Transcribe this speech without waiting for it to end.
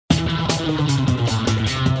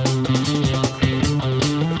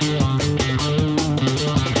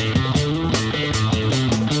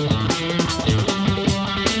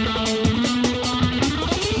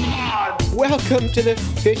to the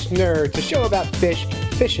Fish Nerds, a show about fish,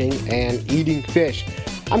 fishing, and eating fish.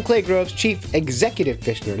 I'm Clay Groves, Chief Executive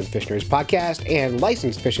Fish Nerd of the Fish Nerds podcast and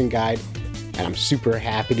licensed fishing guide, and I'm super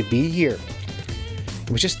happy to be here.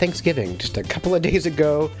 It was just Thanksgiving, just a couple of days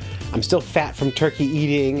ago. I'm still fat from turkey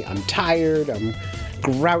eating, I'm tired, I'm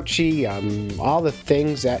grouchy, all the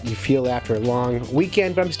things that you feel after a long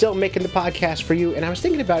weekend, but I'm still making the podcast for you, and I was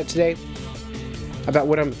thinking about it today, about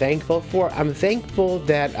what I'm thankful for. I'm thankful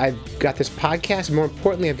that I've got this podcast, and more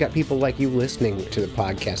importantly, I've got people like you listening to the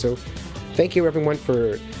podcast. So thank you everyone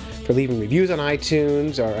for leaving reviews on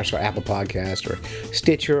iTunes, or Apple Podcast, or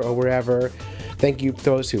Stitcher, or wherever. Thank you to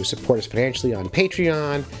those who support us financially on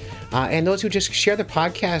Patreon, and those who just share the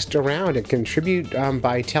podcast around and contribute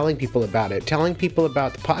by telling people about it. Telling people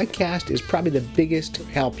about the podcast is probably the biggest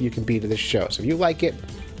help you can be to this show. So if you like it,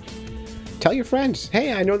 tell your friends.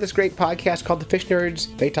 Hey, I know this great podcast called The Fish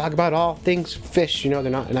Nerds. They talk about all things fish. You know,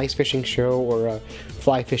 they're not an ice fishing show or a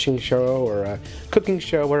fly fishing show or a cooking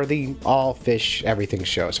show or the all fish everything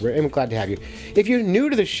show. So I'm glad to have you. If you're new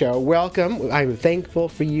to the show, welcome. I'm thankful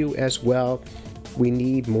for you as well. We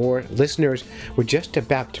need more listeners. We're just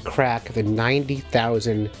about to crack the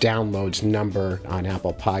 90,000 downloads number on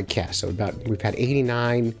Apple Podcasts. So we've had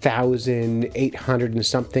 89,800 and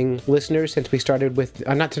something listeners since we started with,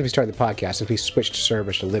 not since we started the podcast, since we switched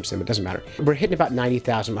service to Libsyn. It doesn't matter. We're hitting about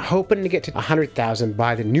 90,000. We're hoping to get to 100,000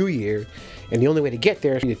 by the new year. And the only way to get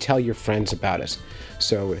there is to tell your friends about us.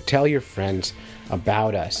 So tell your friends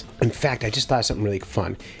about us. In fact, I just thought of something really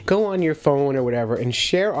fun. Go on your phone or whatever and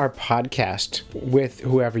share our podcast with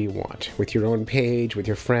whoever you want, with your own page, with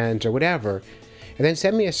your friends or whatever, and then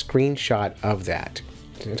send me a screenshot of that.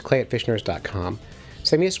 It's clay@fishnerds.com.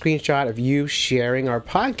 Send me a screenshot of you sharing our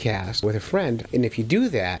podcast with a friend, and if you do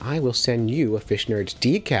that, I will send you a Fish Nerds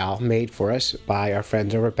decal made for us by our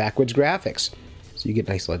friends over at Backwoods Graphics. So you get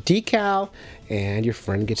a nice little decal, and your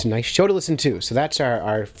friend gets a nice show to listen to. So that's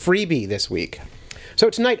our freebie this week. So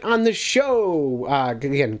tonight on the show,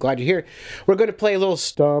 again, glad you're here, we're going to play a little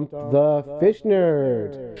Stump the Fish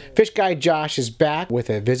Nerd. Fish guy Josh is back with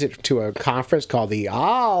a visit to a conference called the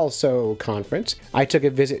Also Conference. I took a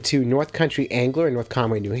visit to North Country Angler in North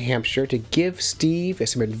Conway, New Hampshire to give Steve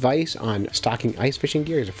some advice on stocking ice fishing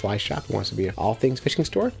gear. He's a fly shop who wants to be an all things fishing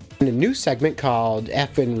store. And a new segment called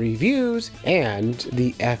Effin' Reviews, and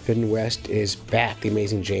the Effin' West is back. The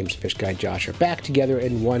amazing James and Fish guy Josh are back together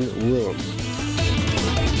in one room.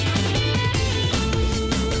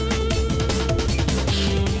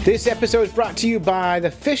 This episode is brought to you by the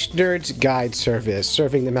Fish Nerds Guide Service,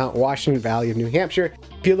 serving the Mount Washington Valley of New Hampshire.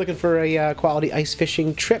 If you're looking for a quality ice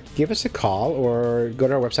fishing trip, give us a call or go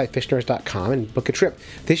to our website, fishnerds.com, and book a trip.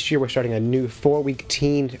 This year, we're starting a new 4-week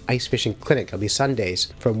teen ice fishing clinic. It'll be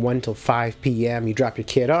Sundays from 1 till 5 p.m. You drop your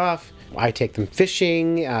kid off. I take them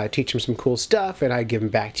fishing, teach them some cool stuff, and I give them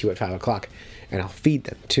back to you at 5 o'clock, and I'll feed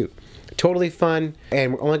them, too. Totally fun,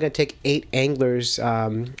 and we're only going to take 8 anglers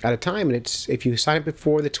at a time, and it's if you sign up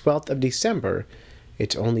before the 12th of December,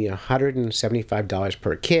 it's only $175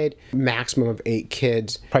 per kid, maximum of 8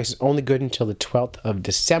 kids. Price is only good until the 12th of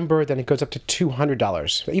December, then it goes up to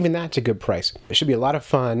 $200. Even that's a good price. It should be a lot of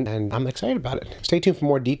fun, and I'm excited about it. Stay tuned for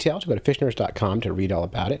more details. Go to fishnerds.com to read all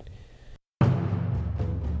about it.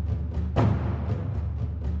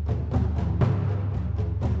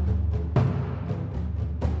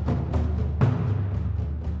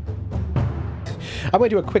 I want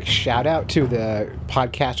to do a quick shout out to the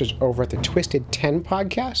podcasters over at the Twisted 10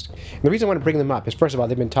 podcast. And the reason I want to bring them up is, first of all,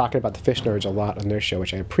 they've been talking about the Fish Nerds a lot on their show,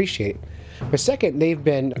 which I appreciate. But second, they've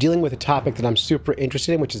been dealing with a topic that I'm super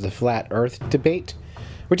interested in, which is the flat earth debate,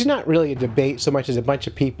 which is not really a debate so much as a bunch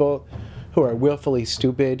of people who are willfully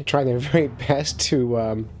stupid, trying their very best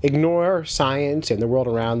to ignore science and the world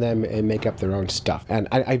around them and make up their own stuff. And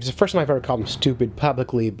it's the first time I've ever called them stupid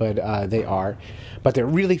publicly, but they are. But they're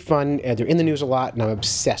really fun, and they're in the news a lot, and I'm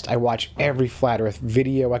obsessed. I watch every Flat Earth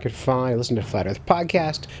video I could find. I listen to Flat Earth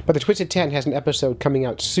podcast. But the Twisted 10 has an episode coming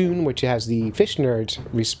out soon, which has the Fish Nerds'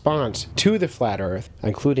 response to the Flat Earth,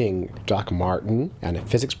 including Doc Martin and a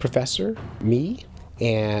physics professor, me,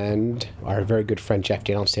 and our very good friend Jeff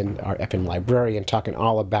Donaldson, our effing librarian, talking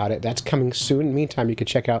all about it. That's coming soon. In the meantime, you can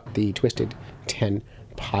check out the Twisted 10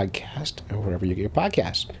 podcast or wherever you get your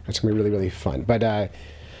podcasts. That's going to be really, really fun. But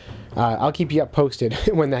I'll keep you up posted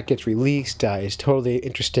when that gets released. It's totally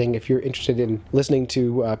interesting. If you're interested in listening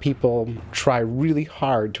to people try really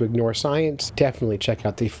hard to ignore science, definitely check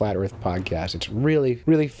out the Flat Earth podcast. It's really,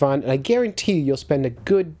 really fun. And I guarantee you'll spend a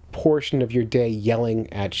good portion of your day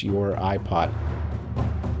yelling at your iPod.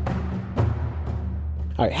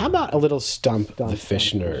 All right, how about a little Stump the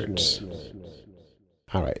Fish Nerds?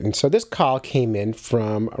 All right, and so this call came in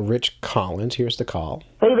from Rich Collins. Here's the call.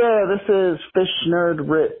 Hey there, this is Fish Nerd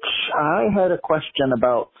Rich. I had a question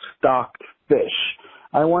about stocked fish.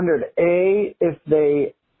 I wondered, A, if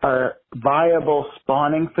they are viable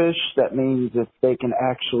spawning fish. That means if they can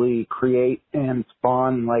actually create and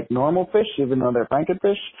spawn like normal fish, even though they're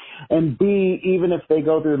frankenfish. And B, even if they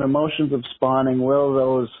go through the motions of spawning, will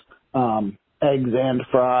those eggs and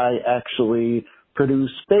fry actually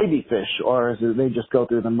produce baby fish, or is it they just go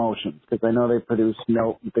through the motions? Because I know they produce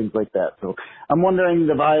milk and things like that. So I'm wondering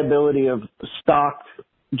the viability of stocked,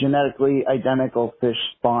 genetically identical fish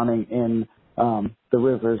spawning in the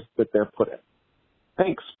rivers that they're put in.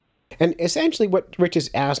 Thanks. And essentially what Rich is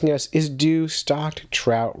asking us is, do stocked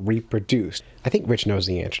trout reproduce? I think Rich knows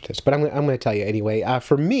the answer to this, but I'm going to tell you anyway.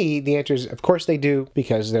 For me, the answer is, of course they do,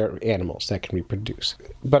 because they're animals that can reproduce.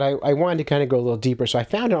 But I wanted to kind of go a little deeper, so I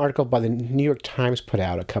found an article by the New York Times put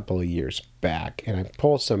out a couple of years back, and I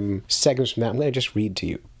pulled some segments from that. I'm going to just read to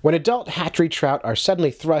you. When adult hatchery trout are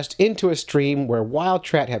suddenly thrust into a stream where wild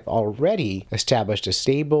trout have already established a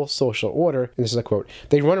stable social order, and this is a quote,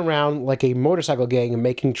 they run around like a motorcycle gang and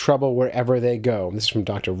making trouble wherever they go. And this is from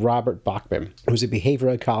Dr. Robert Bachman, who's a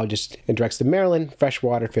behavioral ecologist and directs the Maryland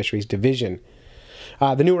Freshwater Fisheries Division.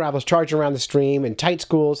 The new arrivals charge around the stream in tight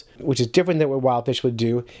schools, which is different than what wild fish would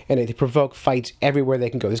do, and they provoke fights everywhere they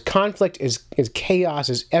can go. This conflict is chaos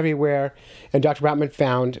is everywhere, and Dr. Bachman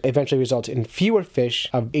found eventually results in fewer fish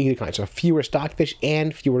of either kind, so fewer stocked fish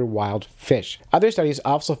and fewer wild fish. Other studies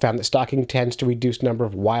also found that stocking tends to reduce the number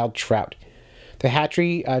of wild trout. The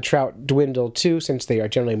hatchery trout dwindle too, since they are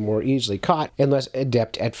generally more easily caught and less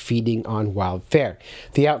adept at feeding on wild fare.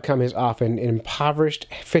 The outcome is often an impoverished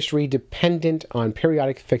fishery dependent on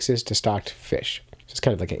periodic fixes to stocked fish. It's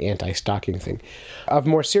kind of like an anti-stocking thing. Of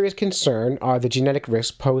more serious concern are the genetic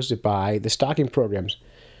risks posed by the stocking programs.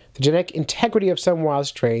 The genetic integrity of some wild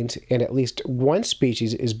strains and at least one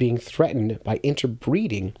species is being threatened by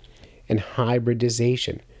interbreeding and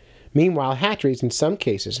hybridization. Meanwhile, hatcheries in some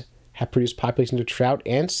cases have produced populations of trout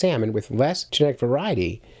and salmon with less genetic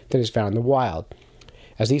variety than is found in the wild.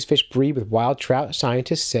 As these fish breed with wild trout,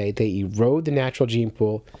 scientists say they erode the natural gene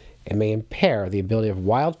pool and may impair the ability of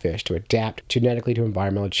wild fish to adapt genetically to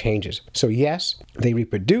environmental changes. So yes, they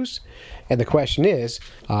reproduce, and the question is,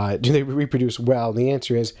 do they reproduce well? And the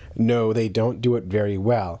answer is, no, they don't do it very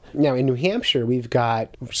well. Now, in New Hampshire, we've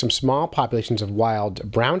got some small populations of wild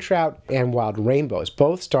brown trout and wild rainbows.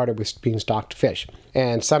 Both started with being stocked fish.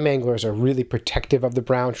 And some anglers are really protective of the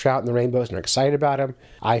brown trout and the rainbows and are excited about them.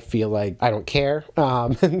 I feel like I don't care.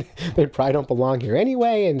 They probably don't belong here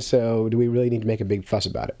anyway, and so do we really need to make a big fuss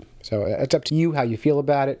about it? So it's up to you how you feel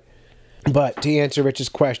about it. But to answer Rich's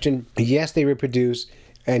question, yes, they reproduce,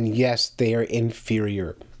 and yes, they are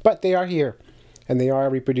inferior. But they are here, and they are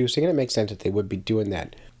reproducing, and it makes sense that they would be doing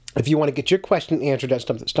that. If you want to get your question answered at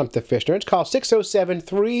Stump the Fish Nerds, call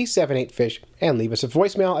 607-378-FISH and leave us a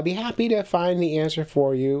voicemail. I'd be happy to find the answer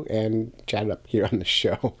for you and chat it up here on the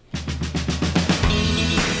show.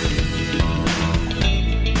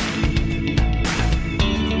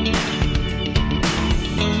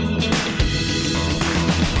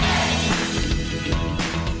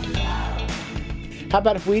 How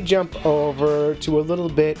about if we jump over to a little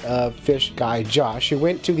bit of Fish Guy Josh, who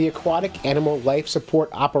went to the Aquatic Animal Life Support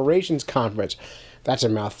Operations Conference. That's a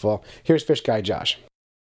mouthful. Here's Fish Guy Josh.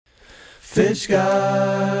 Fish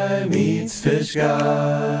Guy meets Fish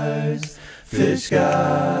Guys. Fish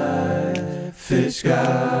Guy, Fish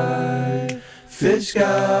Guy. Fish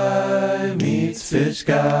Guy meets Fish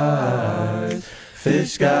Guys.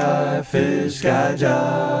 Fish Guy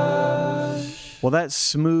Josh. Well, that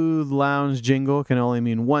smooth lounge jingle can only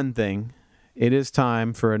mean one thing. It is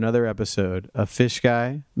time for another episode of Fish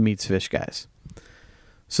Guy Meets Fish Guys.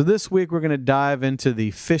 So this week we're going to dive into the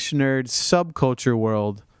fish nerd subculture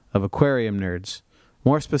world of aquarium nerds.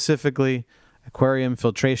 More specifically, aquarium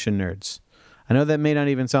filtration nerds. I know that may not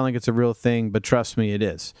even sound like it's a real thing, but trust me, it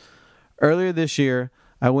is. Earlier this year,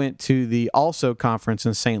 I went to the ALSO conference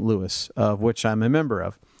in St. Louis, of which I'm a member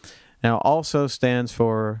of. Now, ALSO stands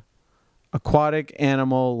for Aquatic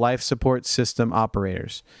Animal Life Support System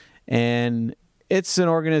Operators. And it's an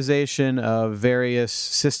organization of various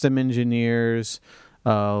system engineers,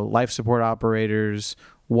 life support operators,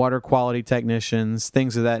 water quality technicians,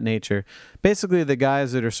 things of that nature. Basically, the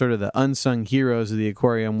guys that are sort of the unsung heroes of the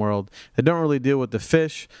aquarium world that don't really deal with the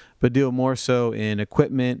fish, but deal more so in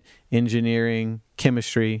equipment, engineering,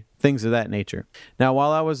 chemistry, things of that nature. Now,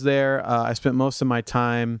 while I was there, I spent most of my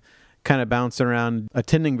time kind of bouncing around,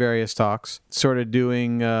 attending various talks, sort of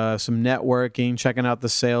doing some networking, checking out the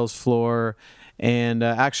sales floor, and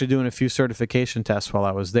actually doing a few certification tests while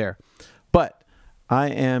I was there. But I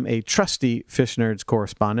am a trusty Fish Nerds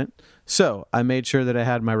correspondent, so I made sure that I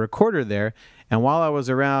had my recorder there, and while I was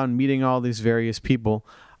around meeting all these various people,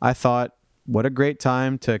 I thought, what a great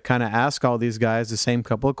time to kind of ask all these guys the same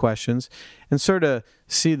couple of questions and sort of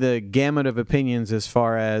see the gamut of opinions as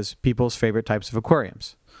far as people's favorite types of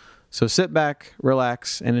aquariums. So sit back,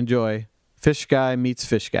 relax, and enjoy Fish Guy Meets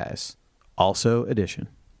Fish Guys, also edition.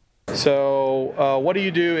 So, what do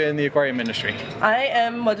you do in the aquarium industry? I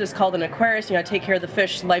am what is called an aquarist. I take care of the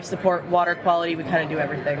fish, life support, water quality. We kind of do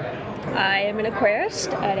everything. I am an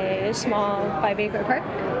aquarist at a small 5-acre park.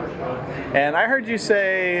 And I heard you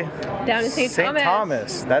say Down in St.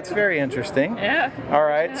 Thomas. That's very interesting. Yeah. All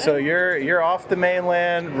right, so you're off the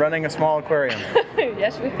mainland running a small aquarium.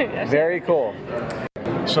 Yes. Very cool.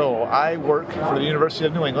 So I work for the University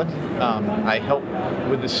of New England. I help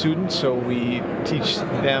with the students, so we teach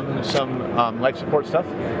them some life support stuff.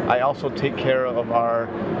 I also take care of our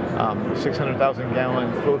 600,000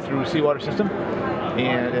 gallon flow-through seawater system.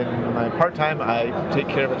 And in my part-time, I take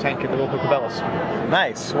care of a tank at the local Cabela's.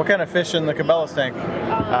 Nice. What kind of fish in the Cabela's tank?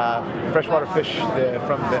 Freshwater fish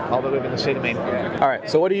all the way in the state of Maine. All right,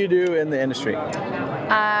 so what do you do in the industry?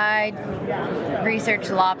 I research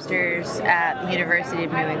lobsters at the University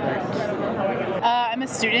of New England. I'm a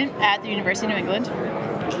student at the University of New England.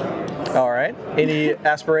 All right. Any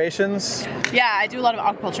aspirations? Yeah, I do a lot of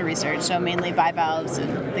aquaculture research, so mainly bivalves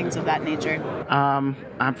and things of that nature. I'm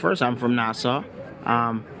from Nassau.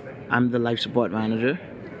 I'm the life support manager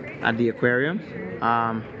at the aquarium.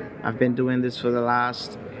 I've been doing this for the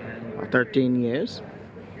last 13 years.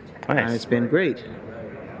 Nice. And it's been great.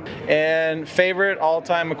 And favorite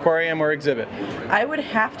all-time aquarium or exhibit? I would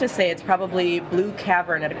have to say it's probably Blue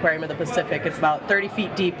Cavern at Aquarium of the Pacific. It's about 30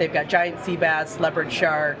 feet deep. They've got giant sea bass, leopard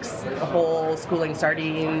sharks, a whole schooling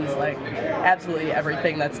sardines, like absolutely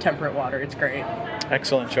everything that's temperate water. It's great.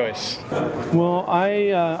 Excellent choice. Well,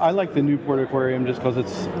 I like the Newport Aquarium just because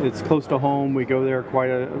it's close to home. We go there quite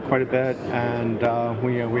a bit, and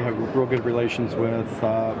we have real good relations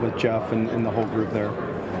with Jeff and the whole group there.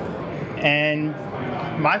 And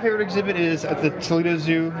my favorite exhibit is at the Toledo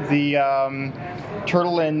Zoo, the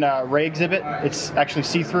turtle and ray exhibit. It's actually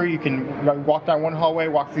see-through. You can walk down one hallway,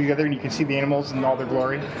 walk through the other, and you can see the animals in all their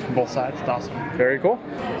glory on both sides. It's awesome. Very cool.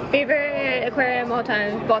 Favorite aquarium all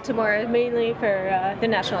time, Baltimore, mainly for the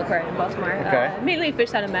National Aquarium in Baltimore. Okay. Mainly for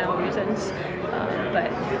sentimental reasons,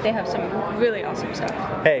 but they have some really awesome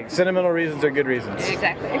stuff. Hey, sentimental reasons are good reasons.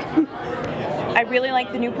 Exactly. I really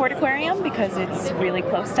like the Newport Aquarium because it's really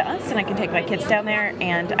close to us and I can take my kids down there,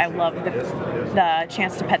 and I love the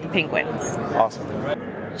chance to pet the penguins. Awesome.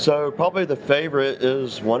 So probably the favorite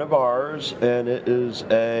is one of ours, and it is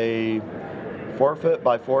a 4 foot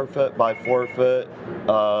by 4 foot by 4 foot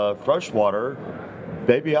freshwater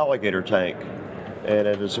baby alligator tank. And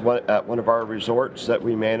it is at one of our resorts that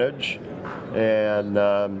we manage. And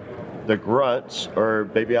the grunts, or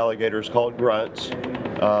baby alligators called grunts,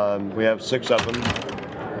 we have 6 of them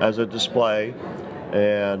as a display,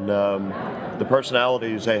 and the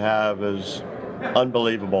personalities they have is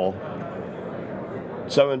unbelievable.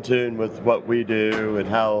 So in tune with what we do and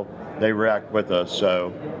how they react with us,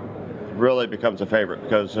 so it really becomes a favorite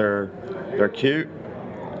because they're cute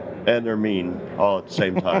and they're mean all at the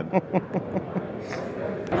same time.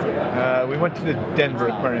 We went to the Denver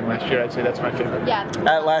Aquarium last year. I'd say that's my favorite. Yeah.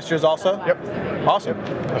 At last year's also? Yep. Awesome.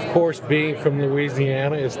 Of course, being from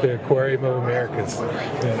Louisiana, it's the Aquarium of Americas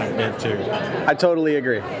that I've been to. I totally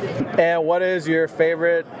agree. And what is your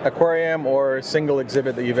favorite aquarium or single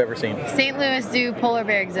exhibit that you've ever seen? St. Louis Zoo polar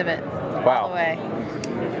bear exhibit. Wow. All the way.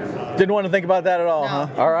 Didn't want to think about that at all, No. huh?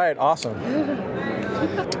 All right, awesome.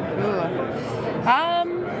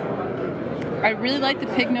 I really like the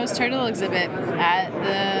pig-nosed turtle exhibit at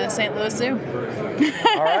the St. Louis Zoo.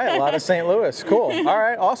 All right, a lot of St. Louis. Cool. All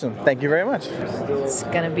right, awesome. Thank you very much. It's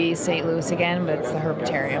going to be St. Louis again, but it's the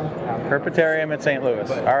Herpetarium. Herpetarium at St. Louis.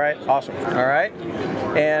 All right, awesome. All right.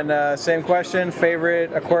 And same question,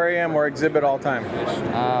 favorite aquarium or exhibit all time?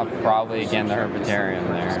 Probably, again, the Herpetarium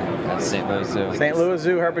there at St. Louis Zoo. St. Louis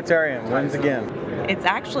Zoo Herpetarium wins again. It's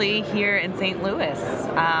actually here in St. Louis.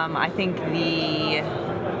 I think the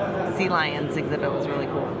sea lions exhibit was really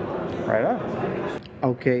cool. Right on.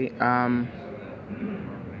 Okay,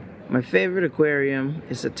 my favorite aquarium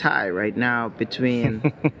is a tie right now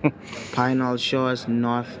between Pinal Shores,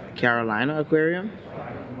 North Carolina Aquarium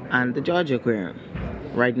and the Georgia Aquarium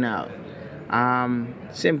right now.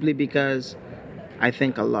 Simply because I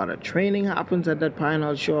think a lot of training happens at that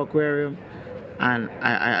Pinal Shore Aquarium, and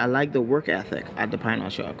I like the work ethic at the Pinal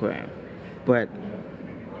Shore Aquarium. But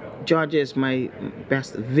Georgia is my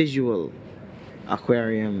best visual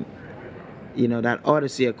aquarium that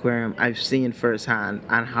Odyssey Aquarium, I've seen firsthand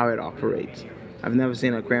and how it operates. I've never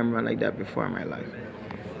seen an aquarium run like that before in my life.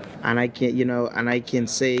 And I can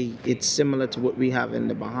say it's similar to what we have in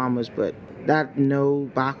the Bahamas, but that no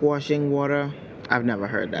backwashing water, I've never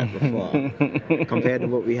heard that before compared to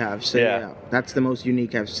what we have. So yeah, that's the most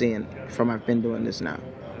unique I've seen from I've been doing this now.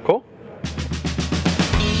 Cool.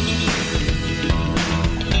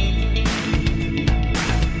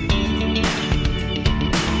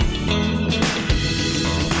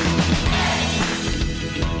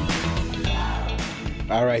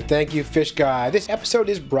 All right, thank you, Fish Guy. This episode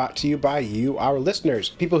is brought to you by you, our listeners.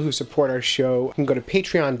 People who support our show can go to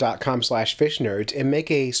patreon.com/fishnerds and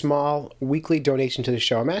make a small weekly donation to the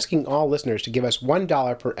show. I'm asking all listeners to give us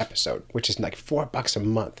 $1 per episode, which is like $4 a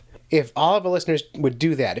month. If all of the listeners would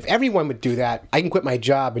do that, if everyone would do that, I can quit my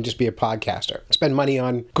job and just be a podcaster. Spend money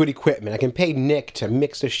on good equipment. I can pay Nick to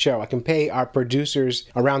mix the show. I can pay our producers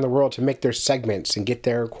around the world to make their segments and get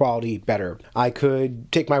their quality better. I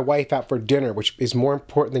could take my wife out for dinner, which is more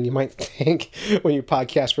important than you might think when you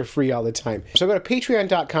podcast for free all the time. So go to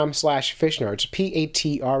patreon.com/fishnerds,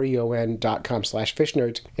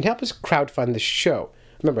 patreon.com/fishnerds, and help us crowdfund the show.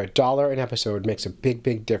 Remember, $1 an episode makes a big,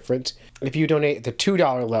 big difference. If you donate at the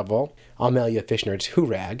 $2 level, I'll mail you a Fish Nerds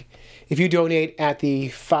Hoorag. If you donate at the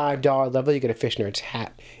 $5 level, you get a Fish Nerds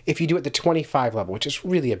hat. If you do it at the $25 level, which is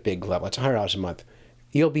really a big level, it's $100 a month,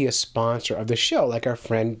 you'll be a sponsor of the show, like our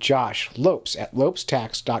friend Josh Lopes at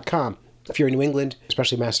lopestax.com. If you're in New England,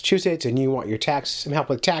 especially Massachusetts, and you want some help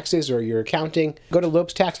with taxes or your accounting, go to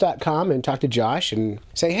lopestax.com and talk to Josh and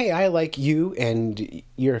say, hey, I like you and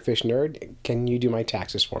you're a fish nerd. Can you do my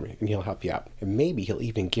taxes for me? And he'll help you out. And maybe he'll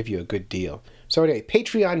even give you a good deal. So anyway,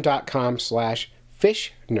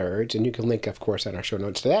 patreon.com/fishnerds, and you can link, of course, on our show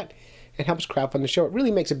notes to that, and help us crowdfund the show. It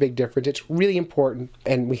really makes a big difference. It's really important,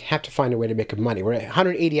 and we have to find a way to make money. We're at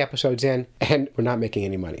 180 episodes in, and we're not making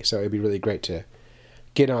any money. So it'd be really great to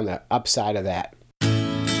get on the upside of that.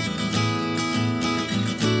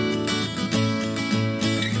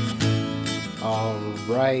 All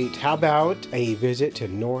right, how about a visit to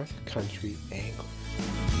North Country Angler?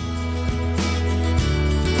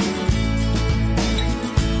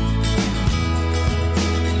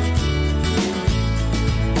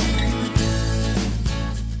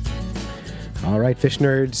 All right, fish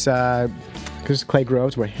nerds, this is Clay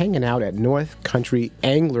Groves. We're hanging out at North Country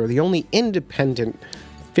Angler, the only independent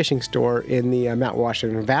fishing store in the Mount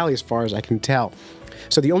Washington Valley, as far as I can tell.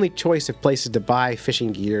 So the only choice of places to buy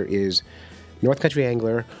fishing gear is North Country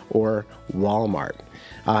Angler or Walmart.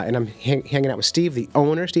 And I'm hanging out with Steve, the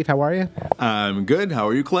owner. Steve, how are you? I'm good. How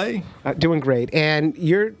are you, Clay? Doing great. And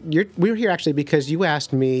we're here actually because you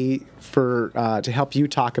asked me to help you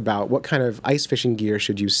talk about what kind of ice fishing gear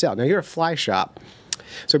should you sell. Now, you're a fly shop.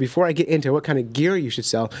 So before I get into what kind of gear you should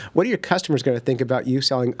sell, what are your customers going to think about you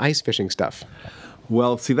selling ice fishing stuff?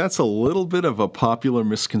 Well, see, that's a little bit of a popular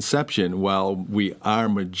misconception. While we are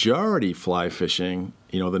majority fly fishing,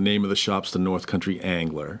 the name of the shop's the North Country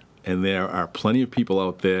Angler, and there are plenty of people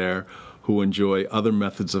out there who enjoy other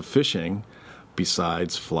methods of fishing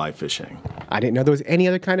besides fly fishing. I didn't know there was any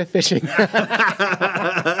other kind of fishing.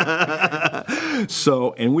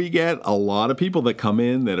 And we get a lot of people that come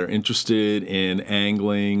in that are interested in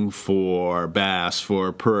angling for bass,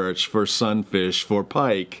 for perch, for sunfish, for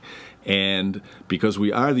pike. And because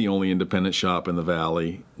we are the only independent shop in the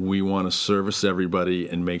valley, we want to service everybody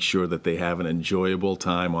and make sure that they have an enjoyable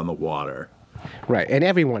time on the water. Right, and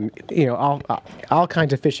everyone, all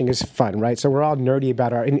kinds of fishing is fun, right? So we're all nerdy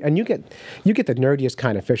about and you get the nerdiest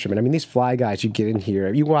kind of fishermen. I mean, these fly guys, you get in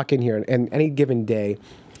here, you walk in here, and any given day,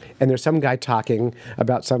 and there's some guy talking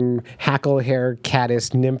about some hackle hair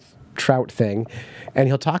caddis nymph trout thing, and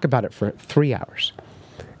he'll talk about it for 3 hours.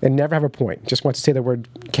 And never have a point. Just wants to say the word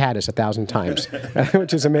caddis 1,000 times,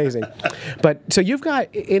 which is amazing. But so you've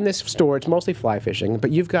got in this store, it's mostly fly fishing, but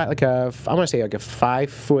you've got like a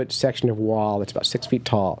 5-foot section of wall that's about 6 feet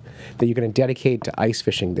tall that you're going to dedicate to ice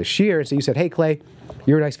fishing this year. So you said, hey, Clay,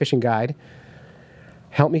 you're an ice fishing guide.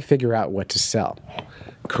 Help me figure out what to sell.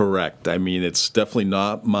 Correct. I mean, it's definitely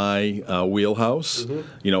not my wheelhouse.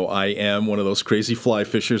 Mm-hmm. I am one of those crazy fly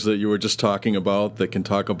fishers that you were just talking about that can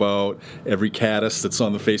talk about every caddis that's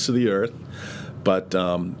on the face of the earth. But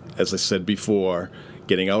as I said before,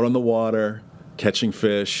 getting out on the water, catching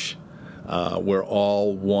fish, We're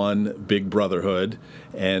all one big brotherhood,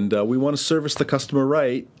 and we want to service the customer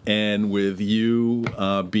right. And with you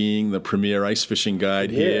being the premier ice fishing guide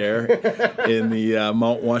here in the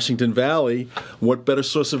Mount Washington Valley, what better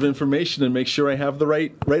source of information and make sure I have the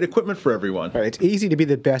right equipment for everyone? Right, it's easy to be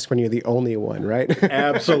the best when you're the only one, right?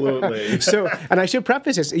 Absolutely. So, and I should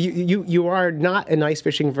preface this: you are not an ice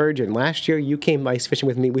fishing virgin. Last year, you came ice fishing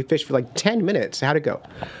with me. We fished for like 10 minutes. How'd it go?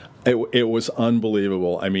 It was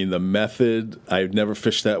unbelievable. I mean, the method, I've never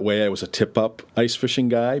fished that way. I was a tip-up ice fishing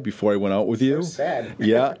guy before I went out with you. So sad.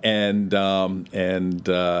 Yeah, and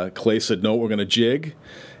Clay said, no, we're going to jig.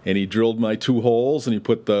 And he drilled my 2 holes, and he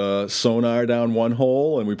put the sonar down one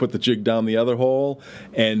hole, and we put the jig down the other hole,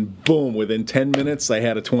 and boom, within 10 minutes, I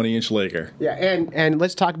had a 20-inch laker. Yeah, and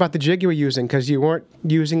let's talk about the jig you were using, because you weren't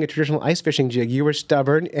using a traditional ice fishing jig. You were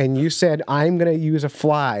stubborn, and you said, I'm going to use a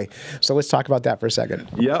fly. So let's talk about that for a second.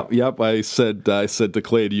 Yep. I said to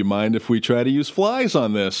Clay, do you mind if we try to use flies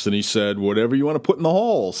on this? And he said, whatever you want to put in the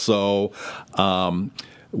hole. So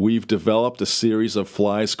we've developed a series of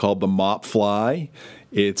flies called the mop fly.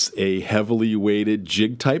 It's a heavily weighted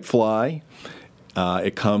jig-type fly.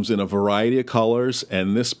 It comes in a variety of colors,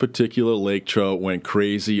 and this particular lake trout went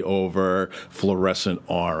crazy over fluorescent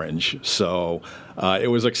orange. So it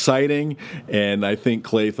was exciting, and I think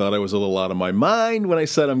Clay thought I was a little out of my mind when I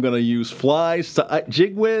said I'm going to use flies to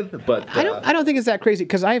jig with. But I don't think it's that crazy,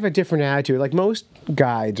 because I have a different attitude. Like, most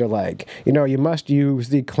guides are like, you must use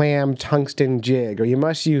the clam tungsten jig, or you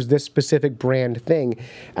must use this specific brand thing.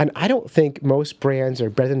 And I don't think most brands are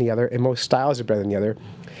better than the other, and most styles are better than the other.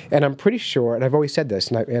 And I'm pretty sure, and I've always said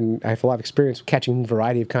this, and I have a lot of experience catching a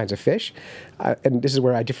variety of kinds of fish, and this is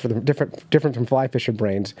where I differ different from fly fisher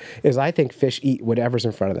brains, is I think fish eat whatever's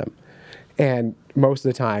in front of them. And most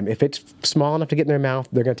of the time, if it's small enough to get in their mouth,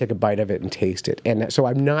 they're going to take a bite of it and taste it. And so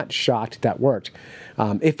I'm not shocked that worked.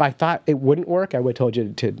 If I thought it wouldn't work, I would have told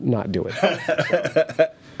you to not do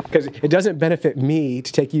it. Because it doesn't benefit me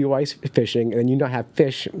to take you ice fishing and you not have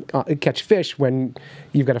fish, catch fish when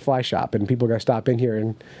you've got a fly shop and people are going to stop in here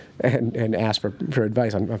and ask for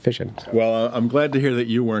advice on fishing. So. Well, I'm glad to hear that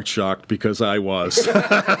you weren't shocked, because I was.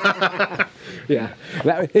 Yeah.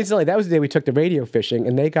 Incidentally, that was the day we took the radio fishing,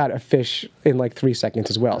 and they got a fish in like 3 seconds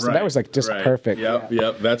as well. So that was like just perfect.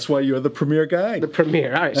 Yep. That's why you're the premier guide. The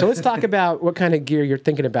premier. All right. So let's talk about what kind of gear you're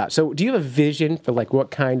thinking about. So do you have a vision for like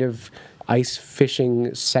what kind of ice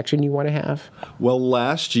fishing section you want to have? Well,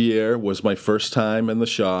 last year was my first time in the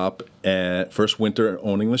shop, and first winter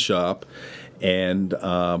owning the shop, and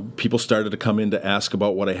people started to come in to ask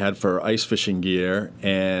about what I had for ice fishing gear,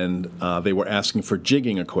 and they were asking for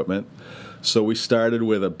jigging equipment. So we started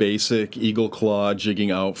with a basic eagle claw jigging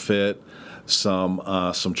outfit, some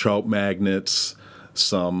trout magnets,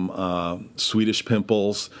 some Swedish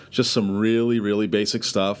pimples, just some really, really basic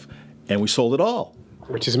stuff, and we sold it all.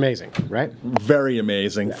 Which is amazing, right? Very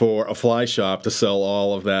amazing for a fly shop to sell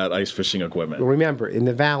all of that ice fishing equipment. Well, remember, in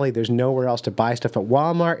the valley, there's nowhere else to buy stuff at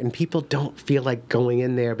Walmart, and people don't feel like going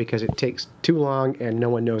in there because it takes too long and no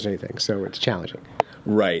one knows anything, so it's challenging.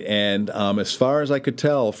 Right, and as far as I could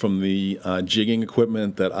tell from the jigging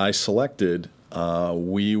equipment that I selected,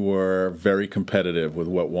 we were very competitive with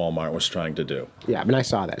what Walmart was trying to do. Yeah, I mean, I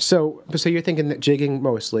saw that. So you're thinking that jigging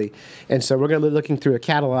mostly, and so we're going to be looking through a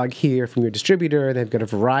catalog here from your distributor. They've got a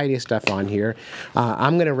variety of stuff on here.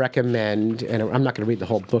 I'm going to recommend, and I'm not going to read the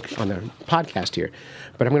whole book on the podcast here,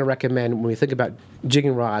 but I'm going to recommend when we think about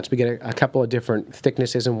jigging rods, we get a couple of different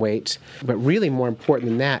thicknesses and weights. But really more important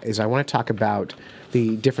than that is I want to talk about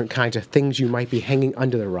the different kinds of things you might be hanging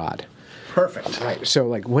under the rod. Perfect. Right. So,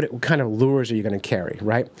 like, what kind of lures are you going to carry,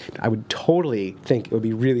 right? I would totally think it would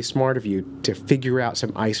be really smart of you to figure out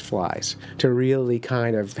some ice flies, to really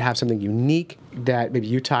kind of have something unique that maybe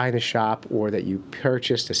you tie in the shop or that you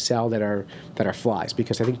purchase to sell that are flies,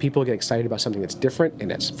 because I think people get excited about something that's different and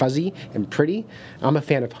that's fuzzy and pretty. I'm a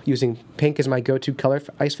fan of using pink as my go-to color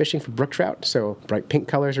for ice fishing for brook trout, so bright pink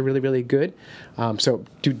colors are really, really good. So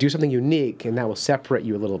do something unique, and that will separate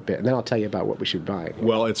you a little bit, and then I'll tell you about what we should buy.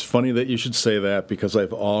 Well, it's funny that you should say that, because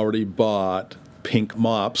I've already bought pink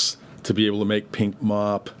mops to be able to make pink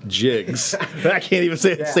mop jigs. I can't even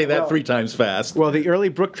say that 3 times fast. Well, the early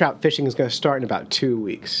brook trout fishing is going to start in about 2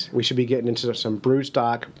 weeks. We should be getting into some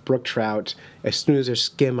broodstock brook trout as soon as there's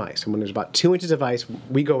skim ice. And when there's about 2 inches of ice,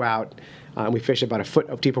 we go out and we fish about a foot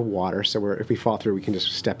of deeper water. So if we fall through, we can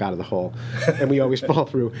just step out of the hole. And we always fall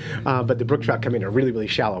through. But the brook trout come in really, really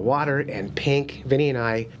shallow water. And pink, Vinny and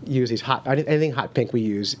I use these anything hot pink we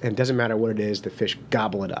use. And it doesn't matter what it is, the fish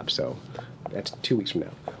gobble it up. So that's 2 weeks from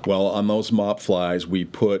now. Well, on those mop flies, we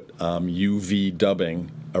put UV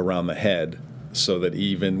dubbing around the head so that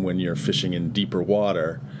even when you're fishing in deeper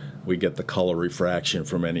water, we get the color refraction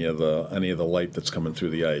from any of the light that's coming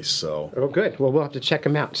through the ice. So. Oh, good. Well, we'll have to check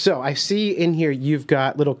them out. So I see in here you've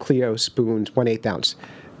got little Cleo spoons, 1/8 ounce.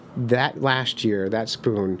 That last year, that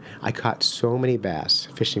spoon, I caught so many bass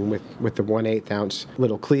fishing with the 1/8 ounce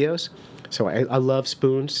little Cleos. So I love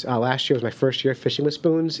spoons. Last year was my first year fishing with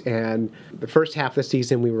spoons, and the first half of the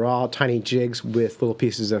season we were all tiny jigs with little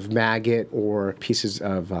pieces of maggot or pieces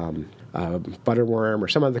of butterworm or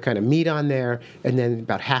some other kind of meat on there. And then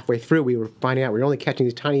about halfway through, we were finding out we were only catching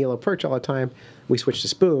these tiny yellow perch all the time. We switched to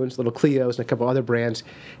spoons, little Cleos, and a couple other brands,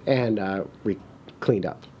 and we cleaned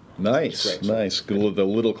up. Nice. The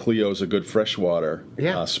little Cleo's a good freshwater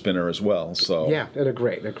spinner as well. So yeah, they're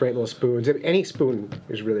great. They're great little spoons. Any spoon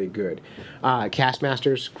is really good.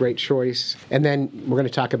 Castmasters, great choice. And then we're going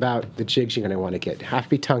to talk about the jigs you're going to want to get. Have to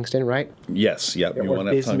be tungsten, right? Yes. Yep. You want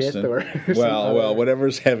to have tungsten. Or well,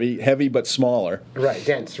 whatever's heavy but smaller. Right,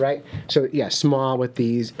 dense, right? So yeah, small with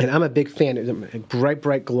these. And I'm a big fan of them.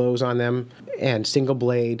 Bright glows on them, and single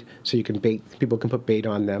blade, so you can bait. People can put bait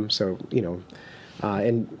on them. So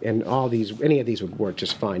and all these, any of these would work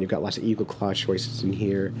just fine. You've got lots of eagle claw choices in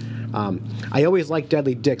here. I always like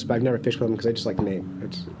Deadly Dicks, but I've never fished with them because I just like the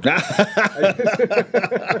name.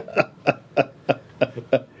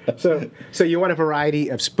 So you want a variety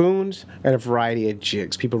of spoons and a variety of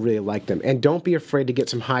jigs. People really like them. And don't be afraid to get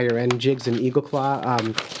some higher end jigs than eagle claw.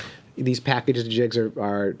 These packages of jigs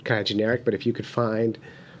are kind of generic, but if you could find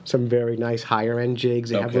some very nice higher-end jigs.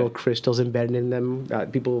 They have little crystals embedded in them.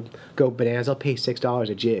 People go bananas. They'll pay $6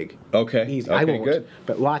 a jig. Okay. Easy. Okay, I won't, good.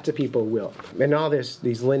 but lots of people will. And all these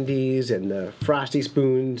Lindy's and the Frosty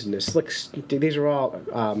spoons and the Slicks, these are all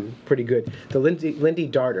pretty good. The Lindy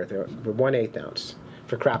Darter, the 1/8 ounce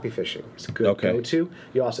for crappie fishing. It's a good go-to.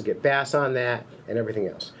 You also get bass on that and everything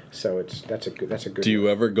else. So that's a good. Do you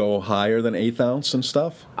ever go higher than 1/8 ounce and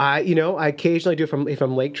stuff? I occasionally do if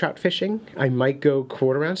I'm lake trout fishing. I might go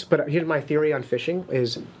 1/4 ounce. But here's my theory on fishing: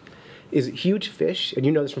 is huge fish, and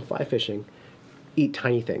you know this from fly fishing, eat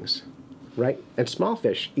tiny things, right? And small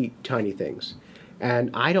fish eat tiny things, and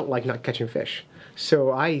I don't like not catching fish,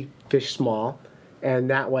 so I fish small, and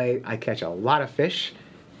that way I catch a lot of fish,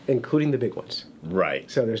 including the big ones. Right.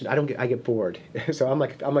 So I get bored. So I'm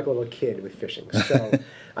like a little kid with fishing. So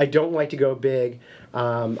I don't like to go big.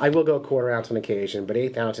 I will go 1/4 ounce on occasion, but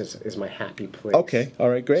 1/8 ounce is my happy place. Okay. All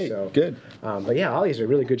right. Great. So, good. But yeah, all these are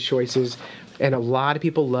really good choices. And a lot of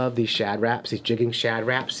people love these shad wraps, these jigging shad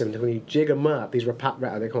wraps. And when you jig them up, these they call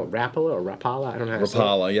it Rapala or Rapala. I don't know how to say it.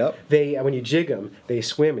 Rapala, yep. When you jig them, they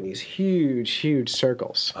swim in these huge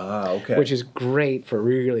circles. Ah, okay. Which is great for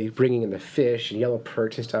really bringing in the fish, and yellow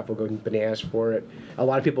perch and stuff will go bananas for it. A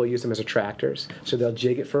lot of people use them as attractors. So they'll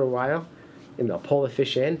jig it for a while, and they'll pull the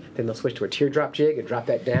fish in. Then they'll switch to a teardrop jig and drop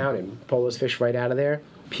that down and pull those fish right out of there.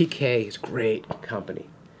 PK is great company.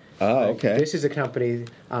 Ah, okay. This is a company,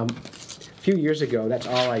 a few years ago, that's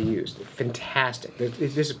all I used. Fantastic.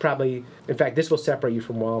 This is probably, in fact, this will separate you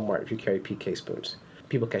from Walmart if you carry PK spoons.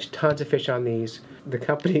 People catch tons of fish on these. The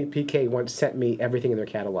company PK once sent me everything in their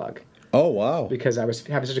catalog. Oh, wow. Because I was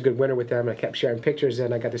having such a good winter with them, and I kept sharing pictures,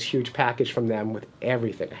 and I got this huge package from them with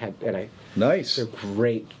everything. Nice. They're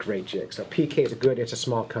great jigs. So PK is it's a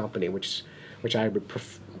small company, which I would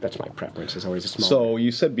prefer. That's my preference. Is always a small. So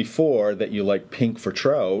you said before that you like pink for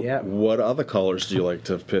trout. Yeah. What other colors do you like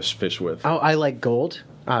to fish with? Oh, I like gold.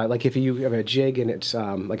 Like if you have a jig and it's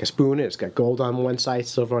like a spoon, and it's got gold on one side,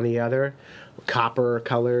 silver on the other. Copper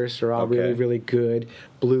colors are all really good.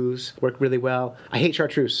 Blues work really well. I hate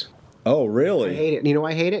chartreuse. Oh, really? I hate it. You know why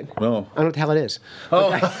I hate it? No. I don't know what the hell it is. Oh.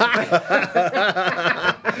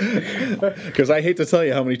 Because I hate to tell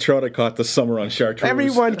you how many trout I caught this summer on chartreuse.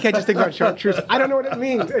 Everyone catches things on chartreuse. I don't know what it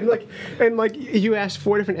means. And like you ask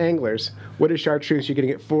 4 different anglers, what is chartreuse? You're going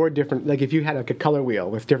to get 4 different. Like if you had like a color wheel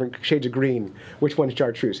with different shades of green, which one is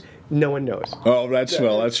chartreuse? No one knows. Oh, that's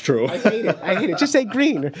true. I hate it. Just say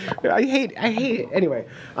green. I hate it. Anyway,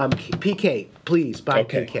 PK, please buy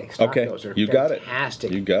PK. Stock those. They're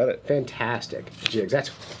fantastic. You got it. Fantastic jigs. In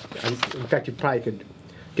fact, you probably could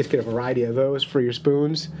just get a variety of those for your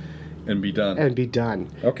spoons. And be done.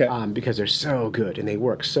 Okay. Because they're so good and they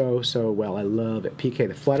work so well. I love it. PK,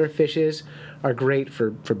 the flutter fishes are great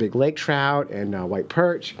for big lake trout and white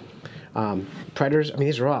perch. Predators,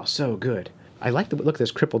 these are all so good. I like the look at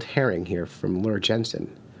this crippled herring here from Lure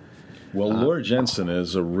Jensen. Well, Lure Jensen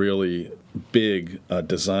is a really big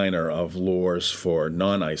designer of lures for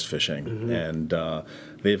non-ice fishing, and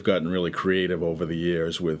they've gotten really creative over the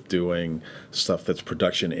years with doing stuff that's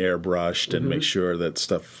production airbrushed and make sure that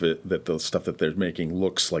the stuff that they're making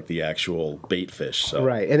looks like the actual bait fish. So.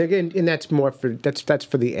 Right, and again, that's more for that's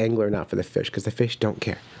for the angler, not for the fish, because the fish don't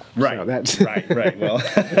care. Right. So that's right. Well,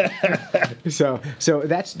 so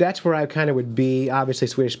that's where I kind of would be. Obviously,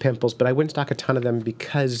 Swedish pimples, but I wouldn't stock a ton of them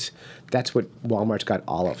because that's what Walmart's got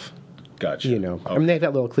all of. Gotcha. You know, I mean, they've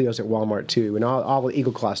got little Cleos at Walmart too, and all the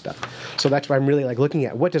Eagle Claw stuff. So that's why I'm really like looking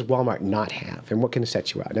at what does Walmart not have, and what can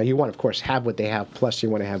set you out. Now you want, of course, have what they have, plus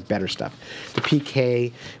you want to have better stuff. The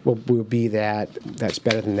PK will be that's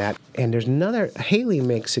better than that. And there's another. Haley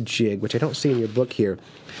makes a jig, which I don't see in your book here,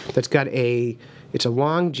 that's got it's a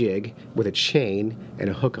long jig with a chain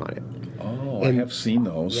and a hook on it. Oh, I have seen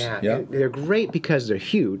those. Yeah. They're great because they're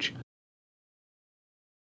huge.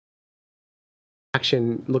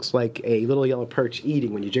 Action looks like a little yellow perch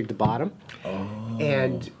eating when you jig the bottom. Oh.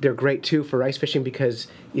 And they're great too for ice fishing because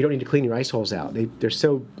you don't need to clean your ice holes out. They're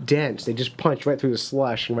so dense, they just punch right through the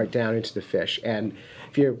slush and right down into the fish. And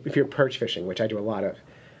if you're perch fishing, which I do a lot of,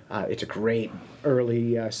 it's a great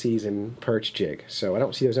early season perch jig. So I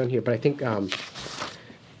don't see those on here, but I think some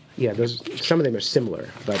of them are similar.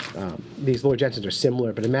 But these Lord Jensens are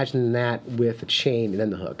similar. But imagine that with a chain and then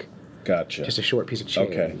the hook. Gotcha. Just a short piece of chain.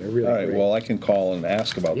 Okay. They're really all right. great. Well, I can call and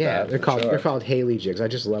ask about that. Yeah, they're called Haley jigs. I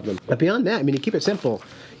just love them. But beyond that, I mean, you keep it simple.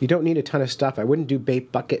 You don't need a ton of stuff. I wouldn't do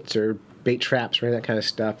bait buckets or bait traps or any of that kind of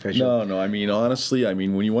stuff. No. I mean, honestly,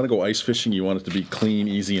 when you want to go ice fishing, you want it to be clean,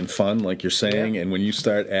 easy, and fun, like you're saying. Yeah. And when you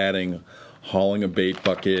start adding hauling a bait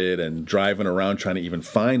bucket and driving around trying to even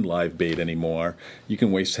find live bait anymore, you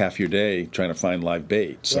can waste half your day trying to find live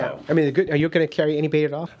bait. So. Yeah. I mean, are you going to carry any bait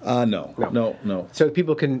at all? No. So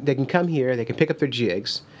people can come here, they can pick up their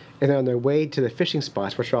jigs, and then on their way to the fishing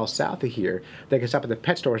spots, which are all south of here, they can stop at the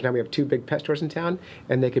pet stores. Now we have 2 big pet stores in town,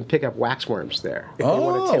 and they can pick up waxworms there. If they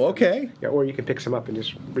want to tip okay. Them. Yeah, or you can pick some up and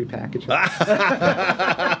just repackage them.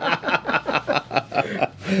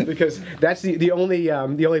 Because that's the only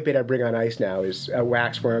bait I bring on ice now is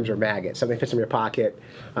waxworms or maggots. Something fits in your pocket.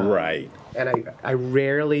 Right. And I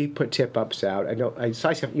rarely put tip ups out. I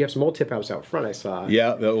saw you have some old tip ups out front. I saw.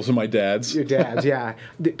 Yeah, those are my dad's. Your dad's, yeah.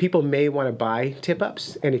 People may want to buy tip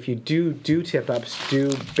ups, and if you do tip ups,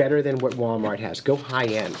 do better than what Walmart has. Go high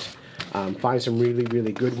end. Find some really,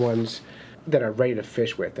 really good ones that are ready to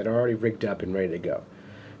fish with, that are already rigged up and ready to go.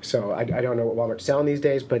 So I don't know what Walmart's selling these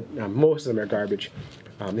days, but most of them are garbage.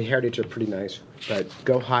 The Heritage are pretty nice, but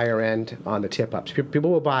go higher end on the tip-ups.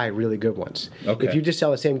 People will buy really good ones. Okay. If you just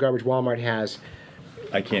sell the same garbage Walmart has,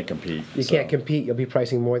 I can't compete. You can't compete. You'll be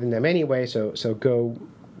pricing more than them anyway. So go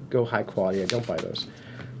high quality. Don't buy those.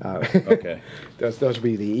 Okay. Those would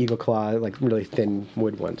be the Eagle Claw, like really thin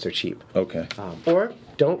wood ones. They're cheap. Okay. Or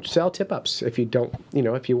don't sell tip-ups. If you don't,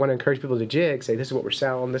 if you want to encourage people to jig, say this is what we're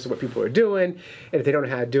selling, this is what people are doing, and if they don't know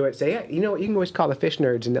how to do it, say, yeah, you can always call the fish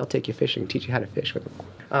nerds and they'll take you fishing, teach you how to fish with them.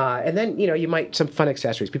 And then you might some fun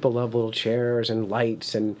accessories. People love little chairs and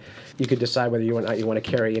lights, and you could decide whether you want to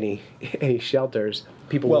carry any shelters.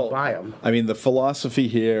 People will buy them. I mean, the philosophy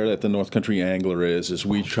here at the North Country Angler is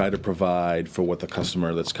we try to provide for what the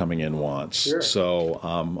customer that's coming in wants. Sure. So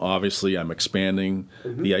obviously I'm expanding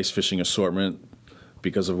the ice fishing assortment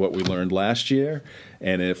because of what we learned last year.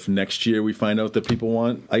 And if next year we find out that people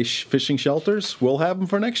want ice fishing shelters, we'll have them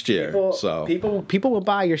for next year. People will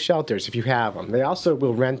buy your shelters if you have them. They also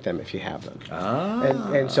will rent them if you have them.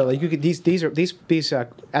 And so you could these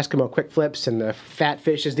Eskimo quick flips and the fat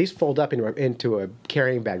fishes. These fold up into a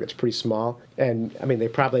carrying bag that's pretty small. And I mean, they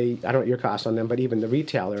probably, I don't know what your cost on them, but even the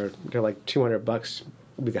retail they're like $200.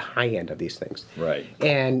 With the high end of these things, right?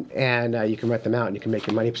 And you can rent them out, and you can make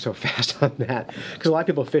your money so fast on that because a lot of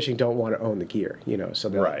people fishing don't want to own the gear, So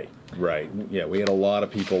right. Yeah, we had a lot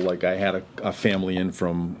of people. Like I had a family in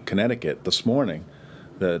from Connecticut this morning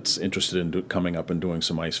that's interested in coming up and doing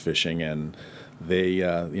some ice fishing, and they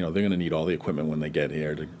they're going to need all the equipment when they get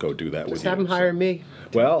here to go do that. Just have them hire me.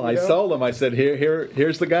 Well, I told them. I said,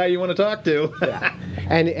 here's the guy you want to talk to. Yeah.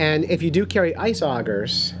 And if you do carry ice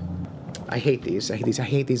augers. I hate these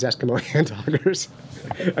Eskimo hand augers.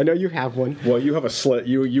 I know you have one. Well, you have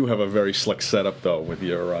you have a very slick setup though with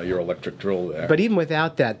your electric drill there. But even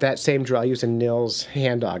without that same drill, I use a Nils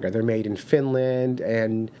hand auger. They're made in Finland,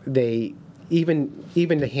 and they even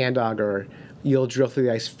the hand auger, you'll drill through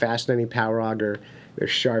the ice faster than any power auger. They're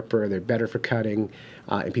sharper. They're better for cutting.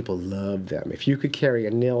 And people love them. If you could carry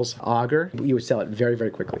a Nils auger, you would sell it very,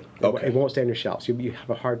 very quickly. Okay. It won't stay on your shelves. You have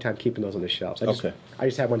a hard time keeping those on the shelves. I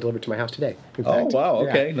just had one delivered to my house today. Oh, wow.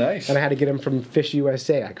 Okay, nice. And I had to get them from Fish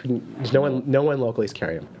USA. I couldn't. There's no one locally is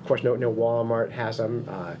carrying them. Of course, no Walmart has them.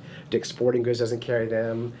 Dick's Sporting Goods doesn't carry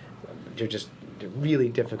them. They're really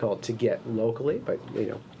difficult to get locally. But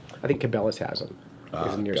I think Cabela's has them.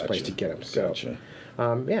 Is the nearest place to get them. So, Gotcha.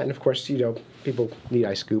 and of course, people need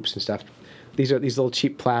ice scoops and stuff. These are these little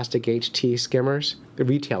cheap plastic HT skimmers. They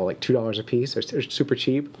retail like $2 a piece. They're super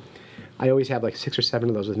cheap. I always have like 6 or 7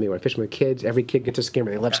 of those with me when I fish with kids. Every kid gets a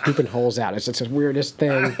skimmer. They love scooping holes out. It's the weirdest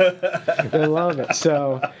thing. They love it.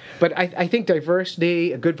 So, but I think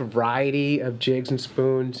diversity, a good variety of jigs and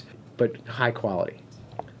spoons, but high quality.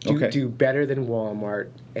 Do better than Walmart,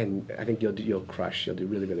 and I think you'll crush. You'll do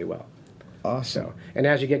really, really well. Awesome. So, and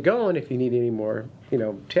as you get going, if you need any more,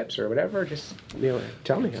 tips or whatever, just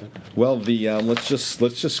tell me. Well, let's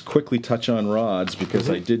just quickly touch on rods because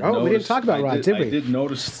I did. Oh, we didn't talk about rods, did we? I did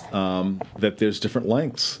notice that there's different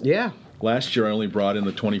lengths. Yeah. Last year I only brought in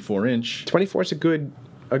the 24-inch. 24 is a good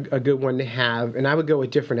one to have, and I would go with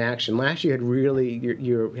different action. Last year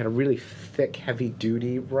you had a really thick, heavy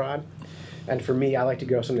duty rod. And for me, I like to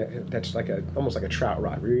go something that's almost like a trout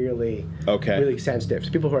rod, really sensitive.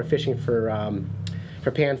 So people who are fishing for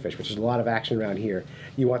panfish, which is a lot of action around here,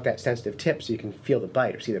 you want that sensitive tip so you can feel the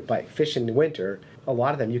bite or see the bite. Fish in the winter, a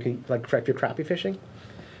lot of them you can, like if you're crappie fishing,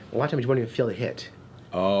 a lot of times you won't even feel the hit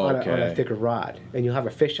on a thicker rod. And you'll have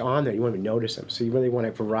a fish on there, you won't even notice them. So you really want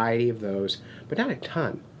a variety of those, but not a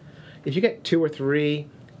ton. If you get 2 or 3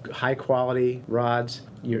 high quality rods,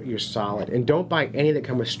 you're solid. And don't buy any that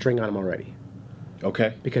come with string on them already.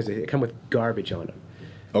 Okay. Because they come with garbage on them.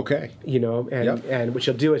 Okay. And what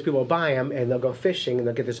you'll do is people will buy them and they'll go fishing and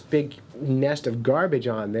they'll get this big nest of garbage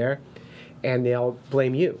on there and they'll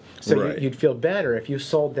blame you. So you'd feel better if you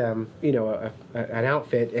sold them, an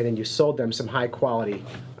outfit and then you sold them some high quality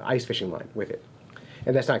ice fishing line with it.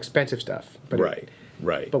 And that's not expensive stuff. But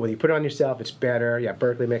Right. But when you put it on yourself, it's better. Yeah,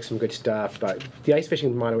 Berkeley makes some good stuff. But the ice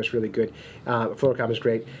fishing mono is really good. Fluorocarbon is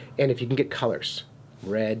great. And if you can get colors,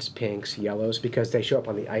 reds, pinks, yellows, because they show up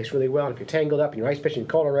on the ice really well. And if you're tangled up and you're ice fishing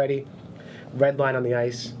cold already, red line on the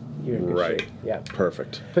ice, you're in good shape. Yeah.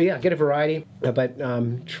 Perfect. But yeah, get a variety. But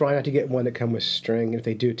try not to get one that come with string. If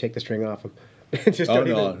they do, take the string off them.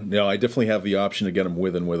 No, I definitely have the option to get them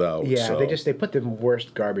with and without. Yeah, so. they put the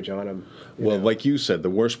worst garbage on them. Well, like you said, the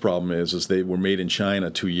worst problem is they were made in China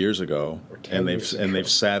 2 years ago, and they've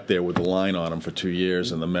sat there with the line on them for 2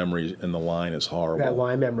 years, and the memory and the line is horrible. That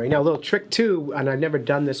line memory. Now, a little trick too, and I've never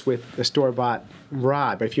done this with a store-bought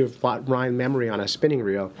rod, but if you've bought line memory on a spinning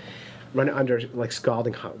reel, run it under like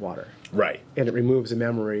scalding hot water. Right. And it removes the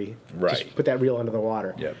memory. Right. Just put that reel under the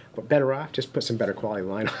water. Yep. But better off, just put some better quality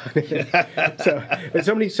line on it.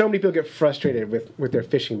 So many people get frustrated with their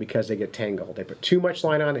fishing because they get tangled. They put too much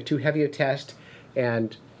line on it, too heavy a test,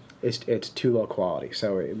 and it's too low quality.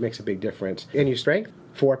 So it makes a big difference. And your strength,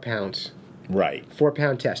 4 pounds. Right. 4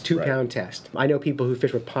 pound test, 2 pound test. I know people who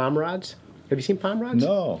fish with palm rods. Have you seen palm rods?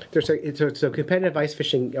 No. It's a competitive ice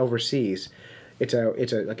fishing overseas. It's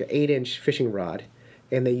like an 8-inch fishing rod,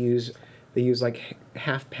 and they use like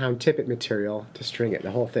half-pound tippet material to string it, the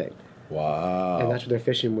whole thing. Wow. And that's what they're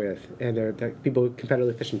fishing with. And they're people who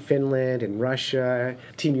competitively fish in Finland and Russia,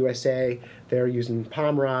 Team USA. They're using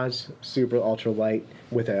palm rods, super ultra light,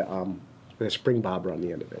 with a spring bobber on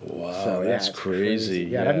the end of it. Wow, so, that's crazy.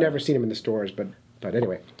 Yeah, I've never seen them in the stores, but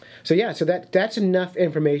anyway. So that's enough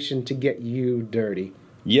information to get you dirty.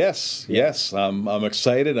 Yes. I'm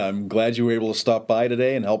excited. I'm glad you were able to stop by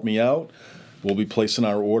today and help me out. We'll be placing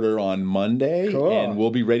our order on Monday, and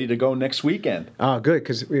we'll be ready to go next weekend. Oh, good,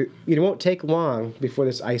 because it won't take long before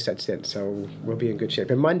this ice sets in, so we'll be in good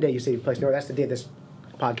shape. And Monday, you say you place an order. That's the day this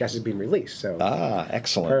podcast is being released. So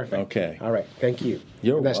excellent. Perfect. Okay. All right. Thank you.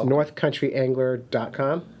 That's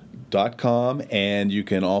northcountryangler.com. And you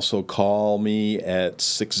can also call me at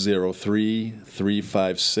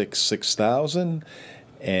 603-356-6000.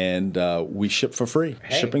 And we ship for free.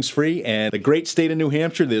 Hey. Shipping's free. And the great state of New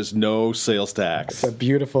Hampshire, there's no sales tax. It's a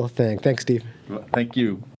beautiful thing. Thanks, Steve. Thank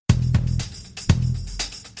you.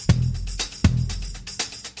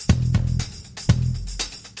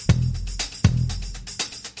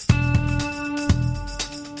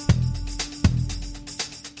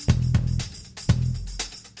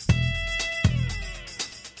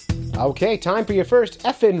 Okay, time for your first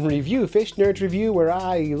effin' review, Fish Nerds Review, where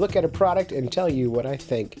I look at a product and tell you what I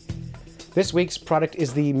think. This week's product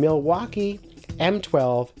is the Milwaukee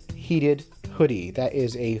M12 heated hoodie. That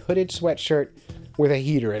is a hooded sweatshirt with a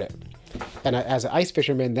heater in it. And as an ice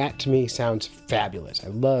fisherman, that to me sounds fabulous. I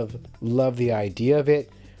love the idea of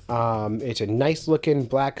it. It's a nice looking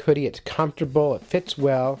black hoodie. It's comfortable, it fits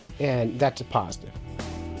well, and that's a positive.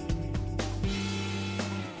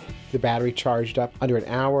 The battery charged up under an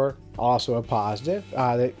hour, also a positive.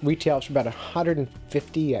 It retails for about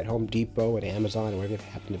 $150 at Home Depot and Amazon, wherever it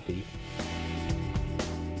happen to be.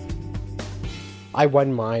 I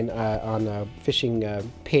won mine on a fishing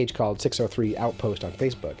page called 603 Outpost on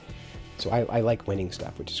Facebook. So I like winning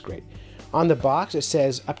stuff, which is great. On the box, it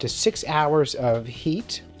says up to 6 hours of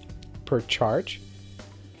heat per charge.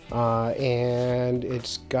 And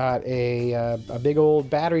it's got a big old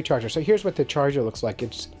battery charger. So here's what the charger looks like.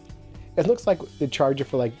 It looks like the charger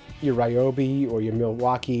for like your Ryobi or your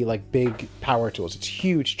Milwaukee, like big power tools. It's a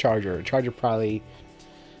huge charger. A charger probably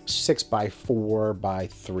 6 by 4 by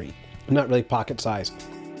 3. Not really pocket size.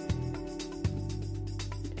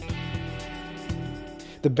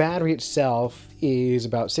 The battery itself is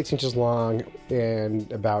about 6 inches long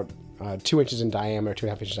and about 2 inches in diameter,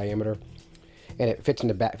 2.5 inches diameter. And it fits in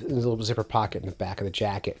the back, in a little zipper pocket in the back of the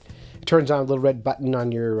jacket. It turns on a little red button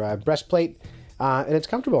on your breastplate, and it's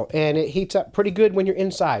comfortable. And it heats up pretty good when you're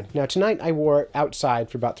inside. Now tonight I wore it outside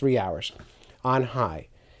for about 3 hours on high.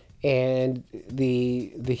 And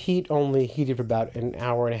the heat only heated for about an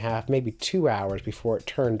hour and a half, maybe 2 hours before it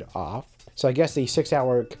turned off. So I guess the 6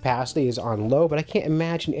 hour capacity is on low, but I can't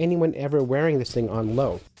imagine anyone ever wearing this thing on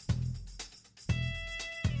low.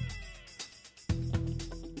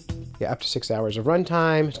 Yeah, up to 6 hours of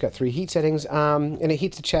runtime. It's got 3 heat settings, and it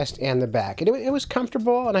heats the chest and the back. And it was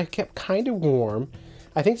comfortable, and I kept kind of warm.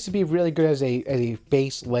 I think this would be really good as a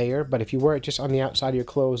base layer, but if you wear it just on the outside of your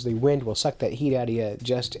clothes, the wind will suck that heat out of you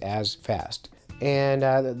just as fast. And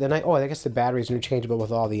I guess the battery is interchangeable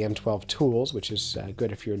with all the M12 tools, which is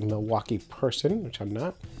good if you're a Milwaukee person, which I'm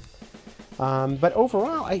not. But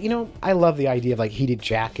overall, I love the idea of like heated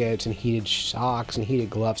jackets and heated socks and heated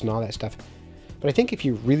gloves and all that stuff. But I think if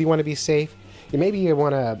you really want to be safe, maybe you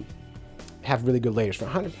want to have really good layers. For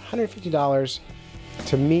 $150,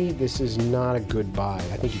 to me, this is not a good buy.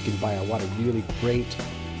 I think you can buy a lot of really great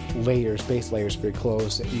layers, base layers for your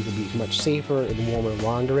clothes that you can be much safer and warmer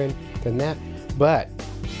longer in than that. But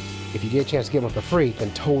if you get a chance to get one for free, then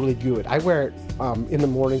totally do it. I wear it in the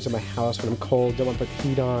mornings in my house when I'm cold, don't want to put the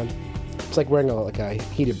heat on. It's like wearing a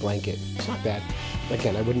heated blanket. It's not bad.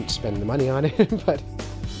 Again, I wouldn't spend the money on it, but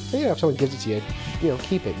if someone gives it to you,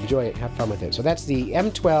 keep it, enjoy it, have fun with it. So that's the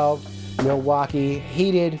M12 Milwaukee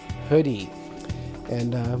heated hoodie.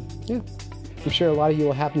 And I'm sure a lot of you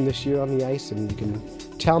will have them this year on the ice, and you can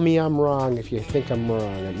tell me I'm wrong if you think I'm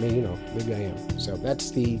wrong. I mean, maybe I am. So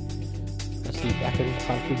that's the F1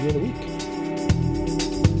 product review of the week.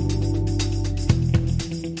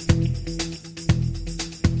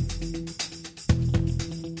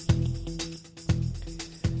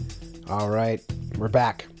 All right, we're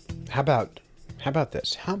back. How about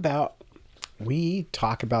this? How about we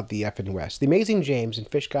talk about the F1 West? The Amazing James and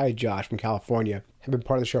Fish Guy Josh from California have been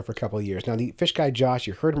part of the show for a couple of years. Now, the Fish Guy Josh,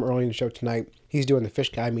 you heard him earlier in the show tonight. He's doing the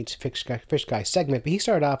Fish Guy meets Fish Guy segment, but he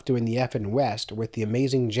started off doing the F1 West with the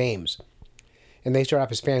Amazing James. And they started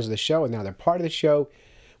off as fans of the show, and now they're part of the show.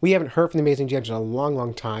 We haven't heard from the Amazing James in a long,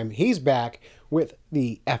 long time. He's back with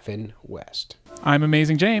the F1 West. I'm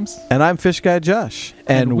Amazing James. And I'm Fish Guy Josh.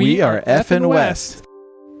 And we are F1 West.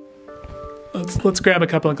 Let's grab a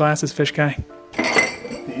couple of glasses, Fish Guy.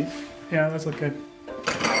 Yeah, those look good.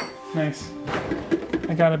 Nice.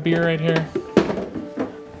 I got a beer right here.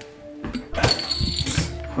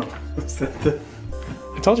 Is that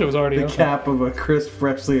I told you it was already the open. cap of a crisp,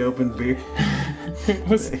 freshly opened beer?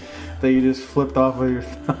 That you just flipped off with your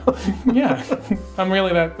thumb? Yeah.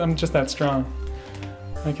 I'm just that strong.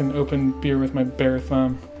 I can open beer with my bare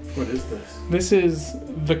thumb. What is this? This is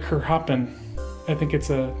the Kerhoppen. I think it's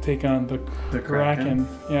a take on the Kraken.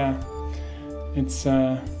 Yeah. It's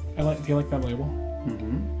do you like that label?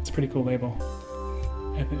 Mm-hmm. It's a pretty cool label.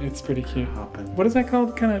 I think it's pretty cute. What is that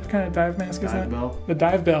called? Kind of dive mask is that? Dive bell. The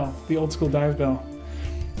dive bell, the old school dive bell,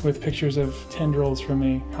 with pictures of tendrils from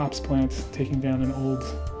a hops plant taking down an old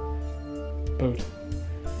boat.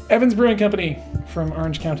 Evans Brewing Company from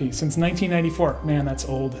Orange County since 1994. Man, that's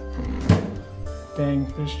old. Dang,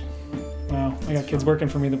 wow. I got kids working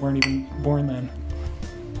for me that weren't even born then.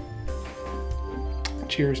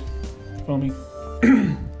 Cheers, foamy.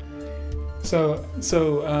 So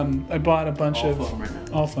I bought a bunch of foam right now.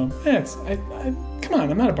 all foam. Yeah, come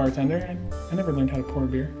on, I'm not a bartender. I never learned how to pour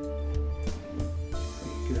beer.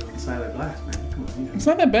 Get it on the side of the glass, man. Come on, It's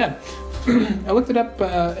not that bad. I looked it up,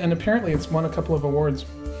 and apparently it's won a couple of awards.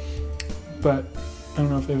 But I don't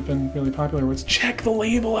know if they've been really popular awards. Check the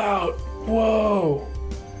label out! Whoa!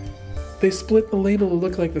 They split the label to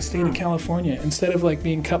look like the state of California. Instead of like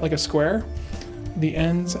being cut like a square, the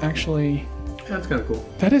ends actually... That's kind of cool.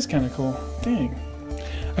 That is kind of cool. Dang.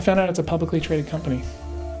 I found out it's a publicly traded company.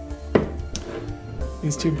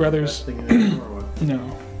 These two brothers...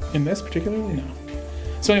 No. In this particularly, no.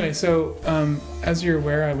 So anyway, as you're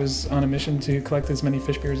aware, I was on a mission to collect as many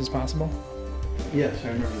fish beers as possible. Yes, I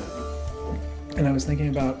remember that. And I was thinking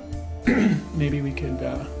about maybe we could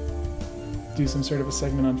do some sort of a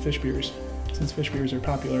segment on fish beers, since fish beers are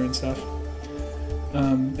popular and stuff.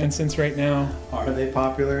 And since right now... Are they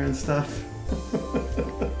popular and stuff?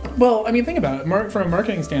 Well, I mean, think about it. From a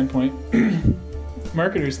marketing standpoint,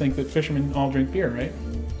 marketers think that fishermen all drink beer, right?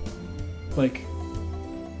 Like,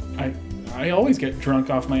 I always get drunk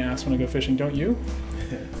off my ass when I go fishing, don't you?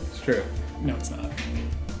 It's true. No, it's not.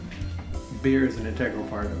 Beer is an integral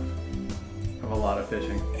part of a lot of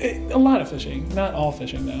fishing. A lot of fishing. Not all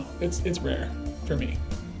fishing, though. It's rare for me.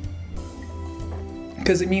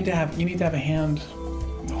 Because you need to have a hand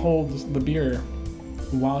hold the beer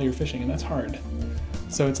while you're fishing, and that's hard.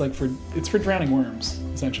 So it's like for drowning worms,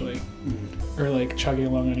 essentially. Mm-hmm. Or like chugging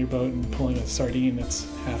along on your boat and pulling a sardine that's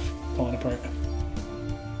half falling apart.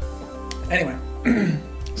 Anyway,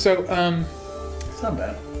 so it's not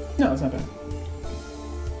bad. No, it's not bad.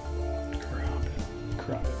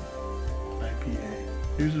 Crop it.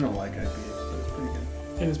 IPA. Usually don't like IPAs, but it's pretty good.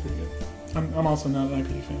 It is pretty good. I'm also not an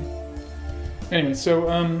IPA fan. Anyway, so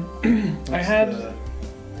I had.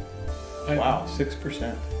 Wow,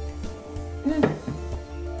 6%.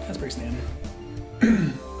 That's pretty standard.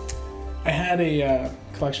 I had a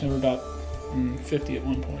collection of about 50 at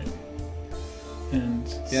one point, and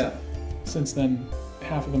since then,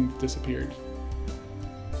 half of them disappeared.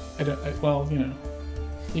 Well, you know,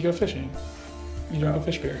 you go fishing, you don't go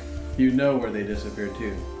fish beer. You know where they disappeared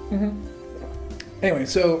too. Mm-hmm. Anyway,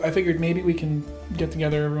 so I figured maybe we can get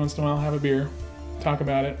together every once in a while, have a beer, talk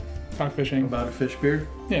about it, talk fishing. About a fish beer?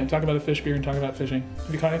 Yeah, talk about a fish beer and talk about fishing.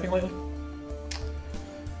 Have you caught anything lately?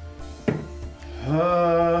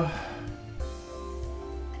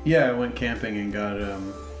 Yeah, I went camping and got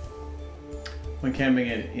went camping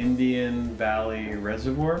at Indian Valley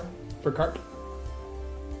Reservoir for carp.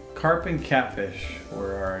 Carp and catfish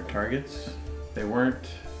were our targets. They weren't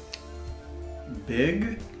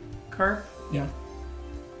big carp. Yeah.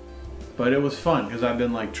 But it was fun because I've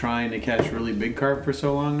been like trying to catch really big carp for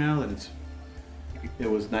so long now that it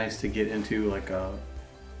was nice to get into like a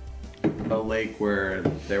lake where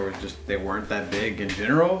they weren't that big in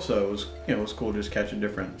general, so it was cool to just catch a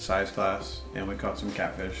different size class, and we caught some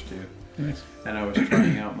catfish too. Nice. And I was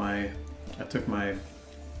trying out I took my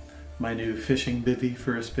new fishing bivvy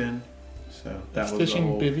for a spin, so that was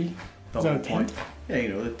fishing bivvy. Is that a tent? Yeah, you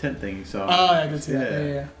know the tent thing you saw. Oh, I did see that.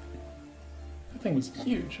 Yeah. That thing was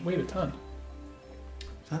huge. It weighed a ton.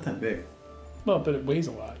 It's not that big. Well, but it weighs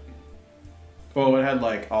a lot. Well, it had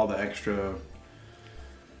like all the extra,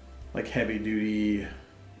 like heavy duty,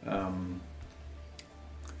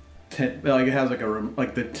 tent. Like it has like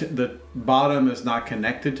the bottom is not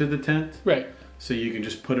connected to the tent. Right. So you can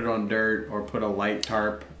just put it on dirt or put a light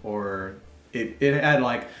tarp, or it had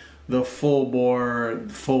like the full bore,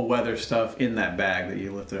 full weather stuff in that bag that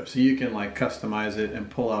you lifted up. So you can like customize it and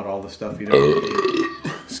pull out all the stuff you don't need.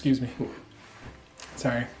 Excuse me.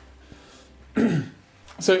 Sorry.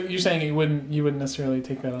 So you're saying you wouldn't necessarily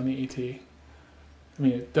take that on the AT? I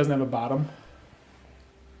mean, it doesn't have a bottom.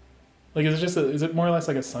 Like, is it more or less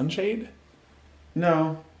like a sunshade?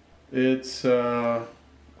 No, it's more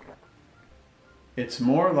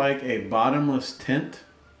like a bottomless tent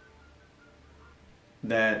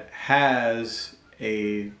that has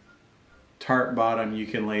a tarp bottom you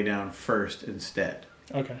can lay down first instead.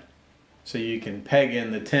 Okay. So you can peg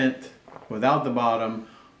in the tent without the bottom,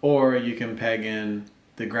 or you can peg in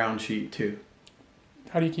the ground sheet too.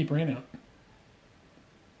 How do you keep rain out?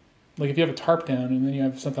 Like if you have a tarp down and then you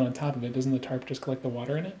have something on top of it, doesn't the tarp just collect the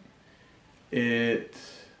water in it?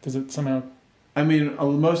 Does it somehow... I mean,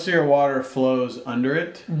 most of your water flows under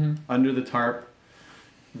it, mm-hmm. under the tarp.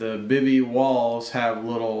 The bivvy walls have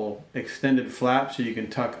little extended flaps so you can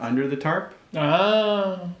tuck under the tarp.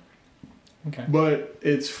 Ah, okay. But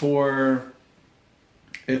it's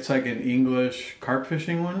like an English carp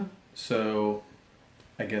fishing one, so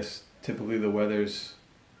I guess typically the weather's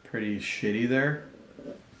pretty shitty there.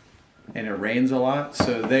 And it rains a lot,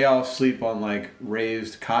 so they all sleep on like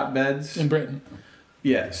raised cot beds. In Britain.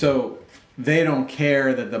 Yeah, so they don't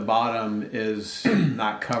care that the bottom is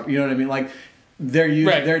not covered. You know what I mean? Like they're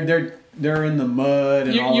in the mud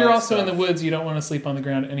and all that You're also stuff. in the woods. You don't want to sleep on the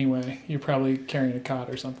ground anyway. You're probably carrying a cot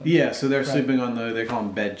or something. Yeah, so they're sleeping on they call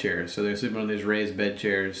them bed chairs. So they're sleeping on these raised bed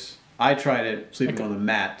chairs. I tried it sleeping on the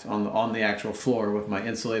mat on the actual floor with my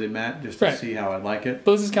insulated mat just to see how I like it.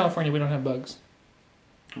 But this is California. We don't have bugs.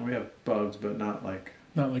 We have bugs, but not like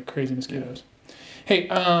crazy mosquitoes. Yeah. Hey,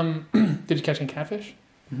 did you catch any catfish?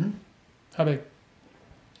 Mm-hmm. How big?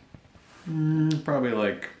 Probably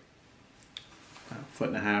like a foot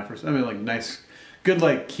and a half or so. I mean, like nice, good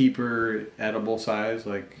like keeper edible size.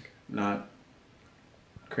 Like not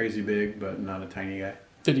crazy big, but not a tiny guy.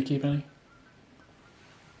 Did you keep any?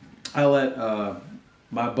 I let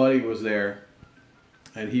my buddy was there,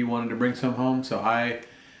 and he wanted to bring some home, so I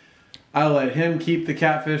let him keep the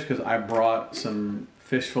catfish because I brought some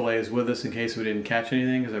fish fillets with us in case we didn't catch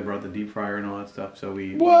anything, because I brought the deep fryer and all that stuff. So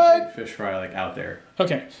we did fish fry like out there.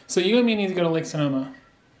 Okay, so you and me need to go to Lake Sonoma.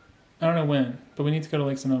 I don't know when, but we need to go to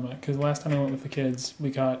Lake Sonoma because last time I went with the kids,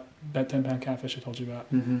 we caught that 10-pound catfish I told you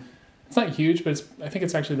about. Mm-hmm. It's not huge, but I think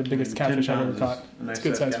it's actually the biggest catfish I've ever caught. Nice, it's a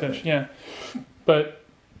good-sized fish, yeah. But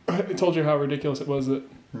I told you how ridiculous it was that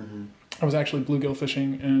I was actually bluegill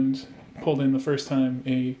fishing and pulled in the first time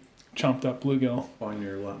a chomped up bluegill. On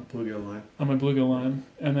your bluegill line? On my bluegill line.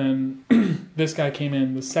 And then this guy came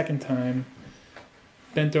in the second time,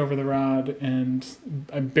 bent over the rod, and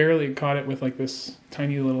I barely caught it with like this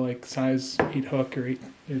tiny little like size 8 hook or 8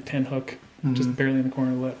 or 10 hook, just barely in the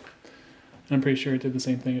corner of the lip. And I'm pretty sure it did the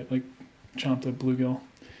same thing. It like chomped a bluegill.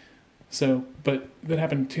 So, but that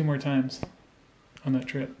happened 2 more times on that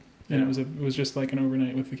trip. And it was just like an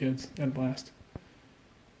overnight with the kids. Had a blast.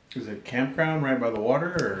 Is it a campground right by the water,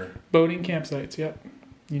 or boating campsites? Yep.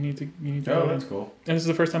 You need to. Oh, that's cool. And this is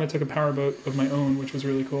the first time I took a power boat of my own, which was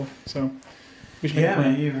really cool. So we should make a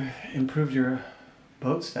plan. You've improved your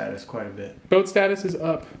boat status quite a bit. Boat status is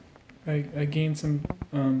up. I gained some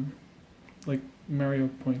like Mario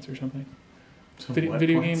points or something.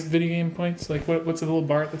 Video game points. Like what's the little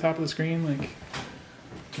bar at the top of the screen? Like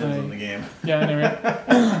depends on the game. Yeah, I know,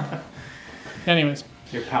 right? Anyways,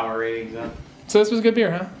 your power rating's up. So this was a good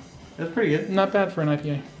beer, huh? That's pretty good. Not bad for an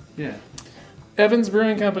IPA. Yeah. Evans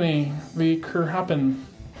Brewing Company, the Kerhappen,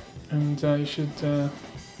 and you should. I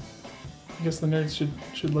guess the nerds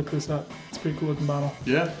should look this up. It's a pretty cool looking bottle.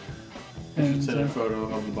 Yeah. You And should send a photo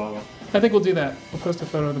of the bottle. I think we'll do that. We'll post a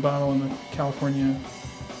photo of the bottle and the California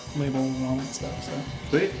label and all that stuff. So.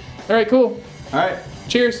 Sweet. All right, cool. All right.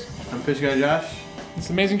 Cheers. I'm Fish Guy Josh. It's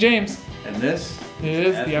Amazing James. And this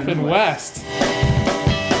is the Effin' West.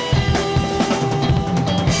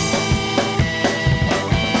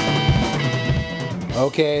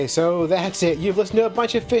 Okay, so that's it. You've listened to a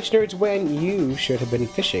bunch of fish nerds when you should have been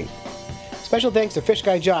fishing. Special thanks to Fish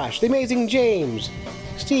Guy Josh, the Amazing James,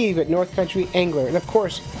 Steve at North Country Angler, and of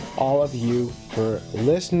course, all of you for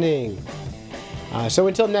listening. So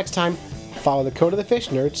until next time, follow the code of the fish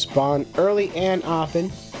nerds, spawn early and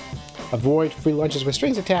often, avoid free lunches with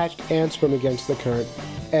strings attached, and swim against the current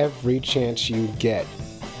every chance you get.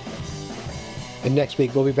 And next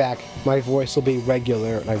week we'll be back. My voice will be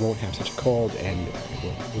regular and I won't have such a cold, and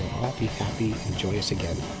we'll all be happy and joyous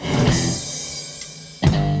again.